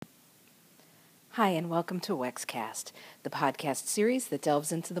Hi, and welcome to WexCast, the podcast series that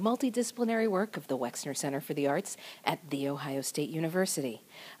delves into the multidisciplinary work of the Wexner Center for the Arts at The Ohio State University.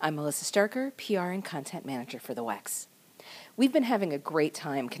 I'm Melissa Starker, PR and Content Manager for the Wex. We've been having a great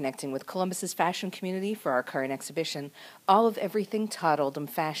time connecting with Columbus's fashion community for our current exhibition, All of Everything Todd Oldham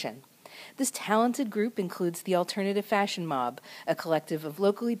Fashion. This talented group includes the Alternative Fashion Mob, a collective of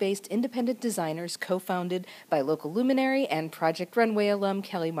locally based independent designers co-founded by local luminary and Project Runway alum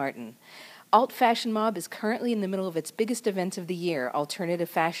Kelli Martin. Alt Fashion Mob is currently in the middle of its biggest event of the year, Alternative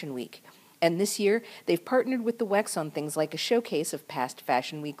Fashion Week. And this year, they've partnered with the Wex on things like a showcase of past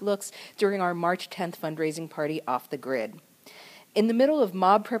Fashion Week looks during our March 10th fundraising party Off the Grid. In the middle of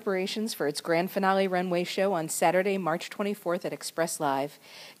mob preparations for its grand finale runway show on Saturday, March 24th at Express Live,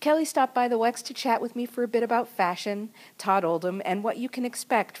 Kelli stopped by the Wex to chat with me for a bit about fashion, Todd Oldham, and what you can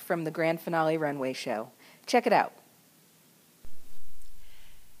expect from the grand finale runway show. Check it out.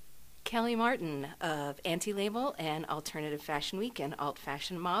 Kelli Martin of Anti-Label and Alternative Fashion Week and Alt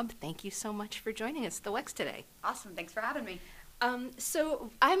Fashion Mob, thank you so much for joining us at the Wex today. Awesome, thanks for having me.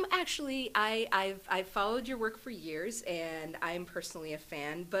 So I'm actually, I've followed your work for years, and I'm personally a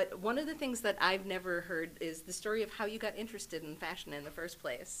fan, but one of the things that I've never heard is the story of how you got interested in fashion in the first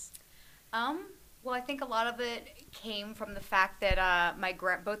place. Well, I think a lot of it came from the fact that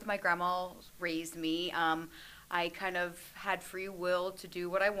both of my grandmas raised me. I kind of had free will to do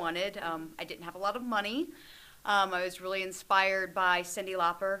what I wanted. I didn't have a lot of money. I was really inspired by Cyndi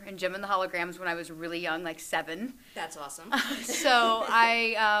Lauper and Jim and the Holograms when I was really young, like 7. That's awesome. So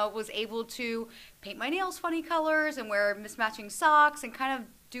I was able to paint my nails funny colors and wear mismatching socks and kind of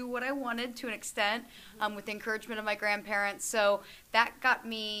do what I wanted to an extent with the encouragement of my grandparents. So that got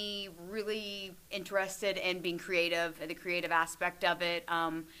me really interested in being creative and the creative aspect of it.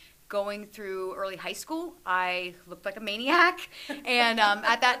 Going through early high school, I looked like a maniac, and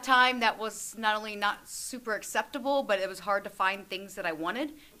at that time, that was not only not super acceptable, but it was hard to find things that I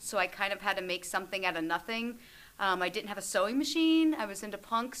wanted, so I kind of had to make something out of nothing. I didn't have a sewing machine. I was into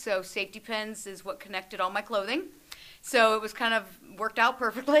punk, so safety pins is what connected all my clothing, so it was kind of worked out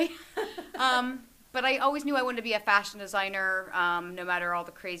perfectly. But I always knew I wanted to be a fashion designer, no matter all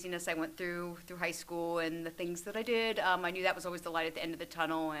the craziness I went through high school and the things that I did. I knew that was always the light at the end of the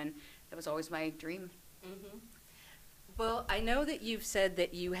tunnel, and that was always my dream. Mm-hmm. Well, I know that you've said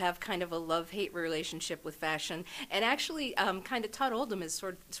that you have kind of a love-hate relationship with fashion, and actually, kind of Todd Oldham has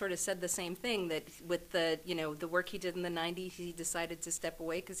sort of said the same thing, that with the work he did in the 90s, he decided to step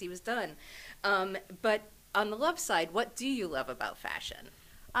away because he was done. But on the love side, what do you love about fashion?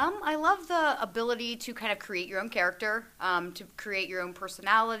 I love the ability to kind of create your own character, to create your own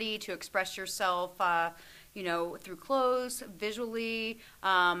personality, to express yourself, through clothes, visually,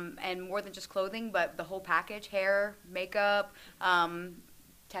 and more than just clothing, but the whole package, hair, makeup,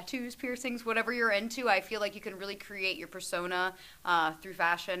 tattoos, piercings, whatever you're into. I feel like you can really create your persona through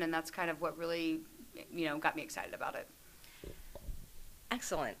fashion, and that's kind of what really, got me excited about it.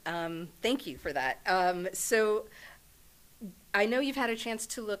 Excellent. Thank you for that. So I know you've had a chance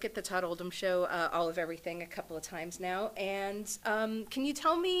to look at the Todd Oldham show, All of Everything, a couple of times now, and can you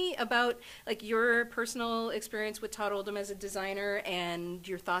tell me about your personal experience with Todd Oldham as a designer and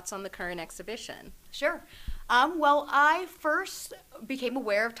your thoughts on the current exhibition? Sure. Well, I first became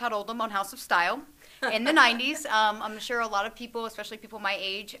aware of Todd Oldham on House of Style in the 90s. I'm sure a lot of people, especially people my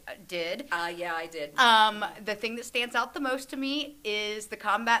age, did. Yeah, I did. The thing that stands out the most to me is the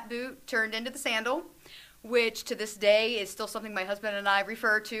combat boot turned into the sandal, which to this day is still something my husband and I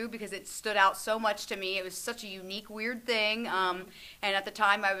refer to because it stood out so much to me. It was such a unique, weird thing. And at the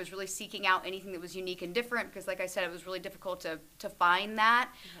time, I was really seeking out anything that was unique and different because, like I said, it was really difficult to find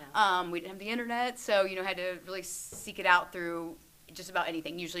that. Yeah. We didn't have the internet, so, had to really seek it out through just about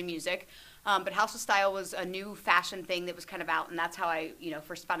anything, usually music. But House of Style was a new fashion thing that was kind of out, and that's how I,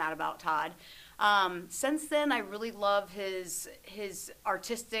 first found out about Todd. Since then, I really love his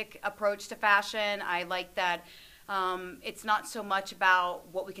artistic approach to fashion. I like that it's not so much about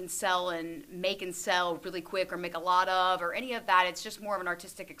what we can sell and sell really quick or make a lot of or any of that. It's just more of an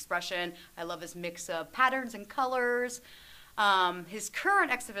artistic expression. I love his mix of patterns and colors. His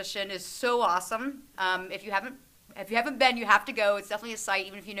current exhibition is so awesome. If you haven't been, you have to go. It's definitely a sight,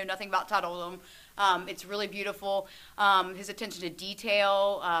 even if you know nothing about Todd Oldham. It's really beautiful. His attention to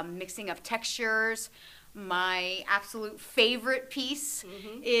detail, mixing of textures. My absolute favorite piece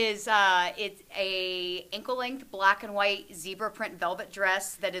is it's a ankle-length black and white zebra print velvet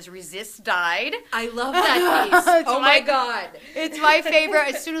dress that is resist dyed. I love that piece. Oh my God. It's my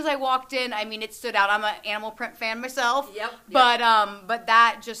favorite. As soon as I walked in, it stood out. I'm an animal print fan myself. Yep. But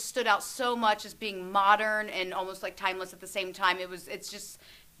that just stood out so much as being modern and almost like timeless at the same time. It's just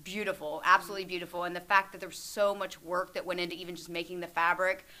beautiful, absolutely beautiful. And the fact that there's so much work that went into even just making the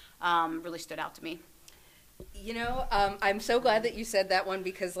fabric really stood out to me. You know, I'm so glad that you said that one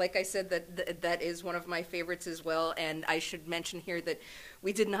because, like I said, that is one of my favorites as well. And I should mention here that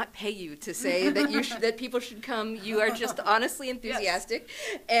we did not pay you to say that that people should come. You are just honestly enthusiastic,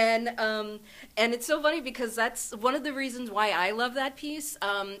 yes. And it's so funny because that's one of the reasons why I love that piece.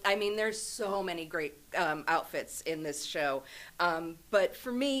 I mean, there's so many great outfits in this show, but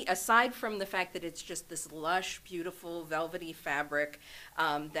for me, aside from the fact that it's just this lush, beautiful, velvety fabric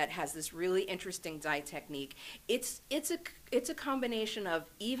that has this really interesting dye technique, it's a combination of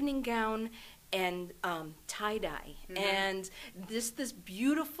evening gown and tie-dye, mm-hmm. and this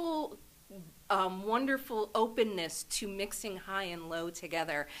beautiful wonderful openness to mixing high and low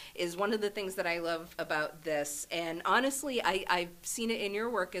together is one of the things that I love about this. And honestly, I've seen it in your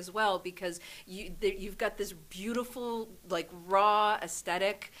work as well because you've got this beautiful, like, raw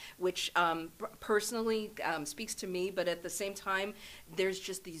aesthetic, which personally speaks to me, but at the same time, there's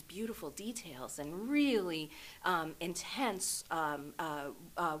just these beautiful details and really intense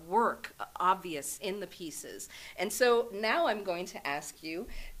work obvious in the pieces. And so now I'm going to ask you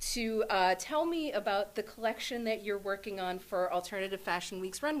to tell me about the collection that you're working on for Alternative Fashion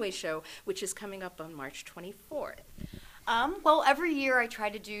Week's runway show, which is coming up on March 24th. Well, every year I try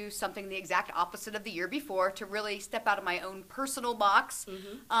to do something the exact opposite of the year before to really step out of my own personal box.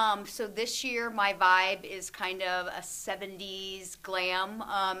 Mm-hmm. So this year my vibe is kind of a 70s glam,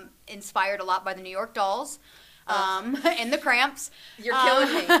 inspired a lot by the New York Dolls. And the Cramps. You're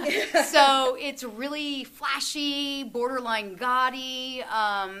killing me. So it's really flashy, borderline gaudy.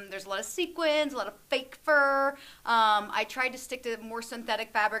 There's a lot of sequins, a lot of fake fur. I tried to stick to more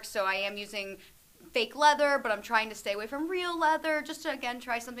synthetic fabrics, so I am using fake leather, but I'm trying to stay away from real leather, just to, again,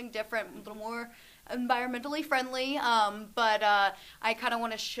 try something different, a little more environmentally friendly. But I kind of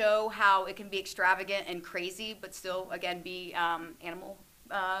want to show how it can be extravagant and crazy, but still, again, be animal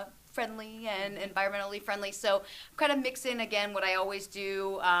friendly and environmentally friendly. So I'm kind of mixing, again, what I always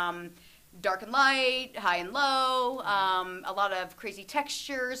do, dark and light, high and low, a lot of crazy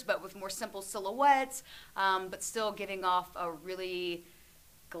textures, but with more simple silhouettes, but still giving off a really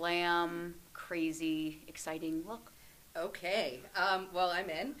glam, crazy, exciting look. Okay. Well, I'm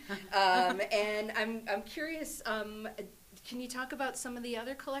in. And I'm curious, can you talk about some of the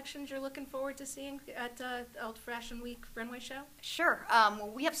other collections you're looking forward to seeing at Alt Fashion Week runway show? Sure.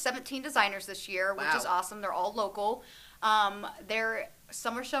 Well, we have 17 designers this year, which is awesome. They're all local.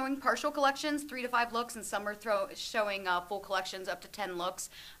 Some are showing partial collections, 3 to 5 looks, and some are showing full collections up to 10 looks.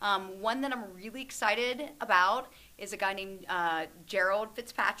 One that I'm really excited about is a guy named Gerald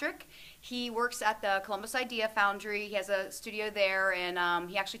Fitzpatrick. He works at the Columbus Idea Foundry. He has a studio there, and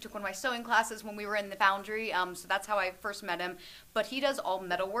he actually took one of my sewing classes when we were in the foundry, so that's how I first met him. But he does all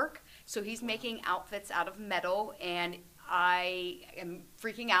metal work, so he's making outfits out of metal, and I am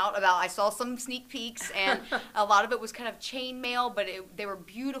freaking out about, I saw some sneak peeks, and a lot of it was kind of chainmail, but they were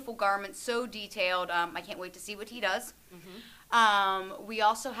beautiful garments, so detailed. I can't wait to see what he does. Mm-hmm. We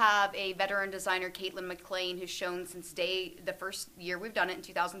also have a veteran designer, Caitlin McLean, who's shown since the first year we've done it in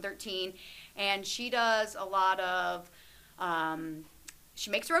 2013, and she does a lot of,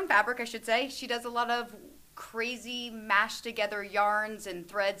 she makes her own fabric, I should say. She does a lot of crazy mashed together yarns and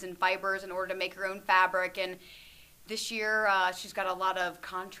threads and fibers in order to make her own fabric, and this year, she's got a lot of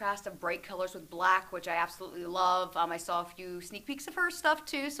contrast of bright colors with black, which I absolutely love. I saw a few sneak peeks of her stuff,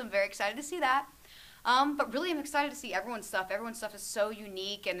 too, so I'm very excited to see that. But really, I'm excited to see everyone's stuff. Everyone's stuff is so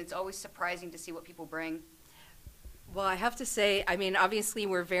unique, and it's always surprising to see what people bring. Well, I have to say, I mean, obviously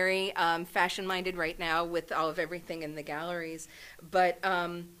we're very fashion-minded right now with all of everything in the galleries, but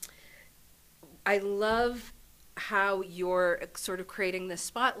I love how you're sort of creating the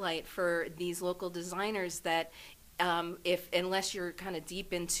spotlight for these local designers that unless you're kind of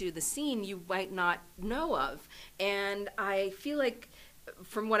deep into the scene, you might not know of. And I feel like,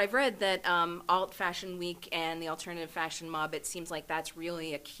 from what I've read, that Alt Fashion Week and the Alternative Fashion Mob, it seems like that's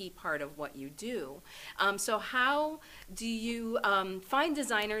really a key part of what you do. So how do you find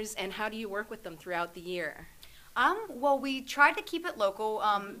designers, and how do you work with them throughout the year? Well, we try to keep it local.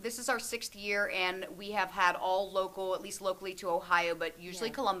 This is our 6th year, and we have had all local, at least locally to Ohio, but usually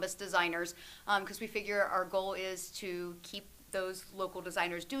Columbus designers, because we figure our goal is to keep those local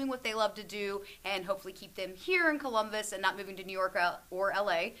designers doing what they love to do, and hopefully keep them here in Columbus and not moving to New York or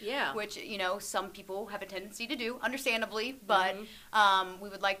LA. Yeah. Which, some people have a tendency to do, understandably, but we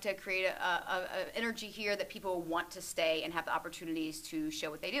would like to create a energy here that people want to stay and have the opportunities to show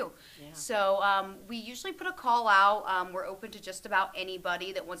what they do. Yeah. So we usually put a call out. We're open to just about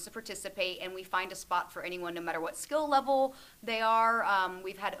anybody that wants to participate, and we find a spot for anyone no matter what skill level they are.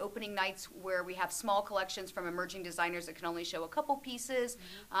 We've had opening nights where we have small collections from emerging designers that can only show a couple pieces,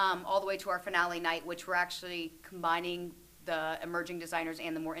 all the way to our finale night, which we're actually combining the emerging designers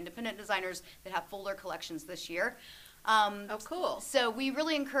and the more independent designers that have fuller collections this year. Oh, cool. So we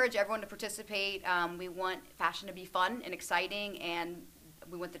really encourage everyone to participate. We want fashion to be fun and exciting, and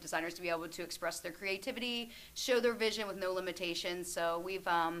we want the designers to be able to express their creativity, show their vision with no limitations. So we've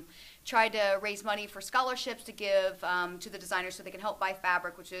tried to raise money for scholarships to give to the designers so they can help buy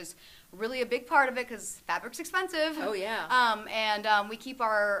fabric, which is really a big part of it because fabric's expensive. Oh, yeah. And we keep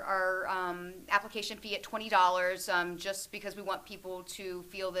our application fee at $20 just because we want people to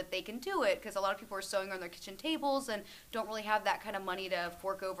feel that they can do it, because a lot of people are sewing on their kitchen tables and don't really have that kind of money to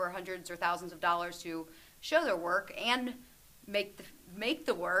fork over hundreds or thousands of dollars to show their work and make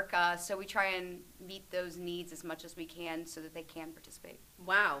the work, so we try and meet those needs as much as we can so that they can participate.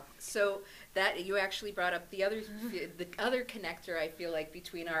 Wow. So that you actually brought up the other connector, I feel like,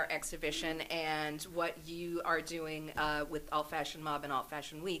 between our exhibition and what you are doing with Alt Fashion Mob and Alt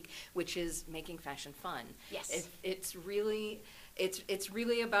Fashion Week, which is making fashion fun. Yes. It's really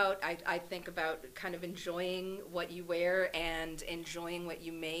about, I think, about kind of enjoying what you wear and enjoying what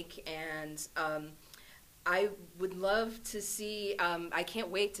you make, and I would love to see, I can't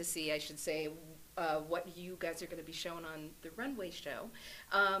wait to see, I should say, what you guys are going to be showing on the runway show.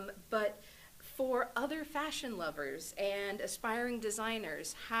 But for other fashion lovers and aspiring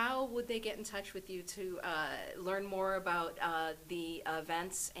designers, how would they get in touch with you to learn more about the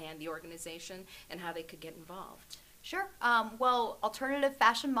events and the organization and how they could get involved? Sure. Well,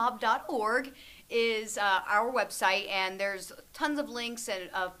 alternativefashionmob.org is our website, and there's tons of links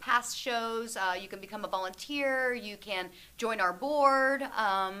of past shows. You can become a volunteer. You can join our board.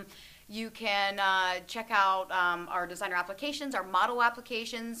 You can check out our designer applications, our model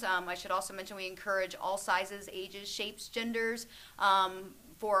applications. I should also mention we encourage all sizes, ages, shapes, genders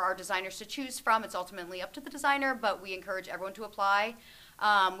for our designers to choose from. It's ultimately up to the designer, but we encourage everyone to apply.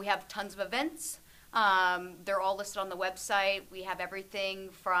 We have tons of events. They're all listed on the website. We have everything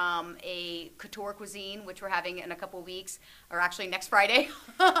from a couture cuisine, which we're having in a couple weeks, or actually next Friday,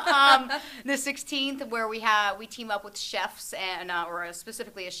 the 16th, where we team up with chefs and or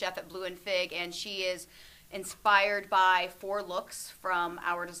specifically a chef at Blue and Fig, and she is inspired by 4 looks from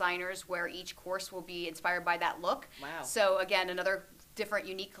our designers, where each course will be inspired by that look. Wow. So again, another different,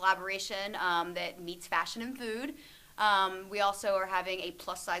 unique collaboration that meets fashion and food. We also are having a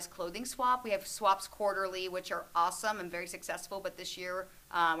plus-size clothing swap. We have swaps quarterly, which are awesome and very successful, but this year,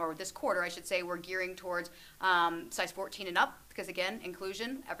 or this quarter, I should say, we're gearing towards size 14 and up, because, again,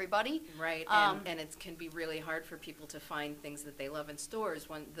 inclusion, everybody. Right, and it can be really hard for people to find things that they love in stores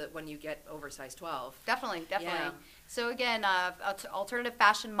when you get over size 12. Definitely. Yeah. So, again,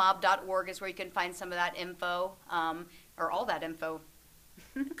 alternativefashionmob.org is where you can find some of that info, or all that info.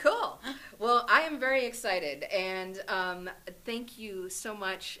 Cool. Well, I am very excited, and thank you so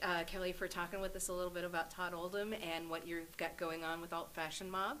much, Kelli, for talking with us a little bit about Todd Oldham and what you've got going on with Alt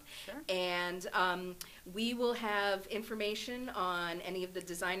Fashion Mob. Sure. And we will have information on any of the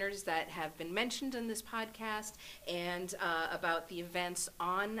designers that have been mentioned in this podcast and about the events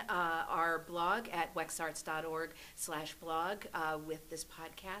on our blog at wexarts.org/blog with this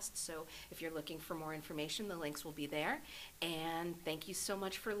podcast. So if you're looking for more information, the links will be there. And thank you so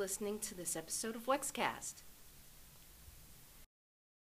much for listening to this episode of Wexcast.